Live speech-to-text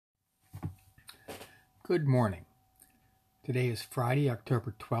Good morning. Today is Friday,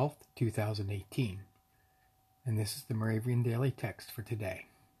 October 12th, 2018, and this is the Moravian Daily Text for today.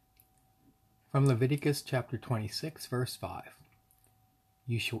 From Leviticus chapter 26, verse 5.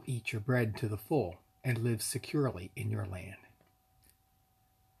 You shall eat your bread to the full and live securely in your land.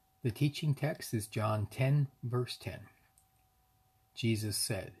 The teaching text is John 10, verse 10. Jesus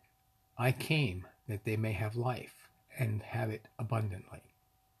said, I came that they may have life and have it abundantly.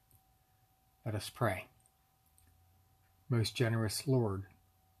 Let us pray. Most generous Lord,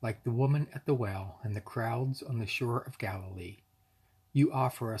 like the woman at the well and the crowds on the shore of Galilee, you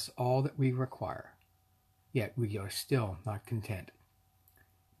offer us all that we require, yet we are still not content.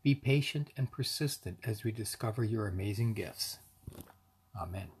 Be patient and persistent as we discover your amazing gifts.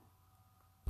 Amen.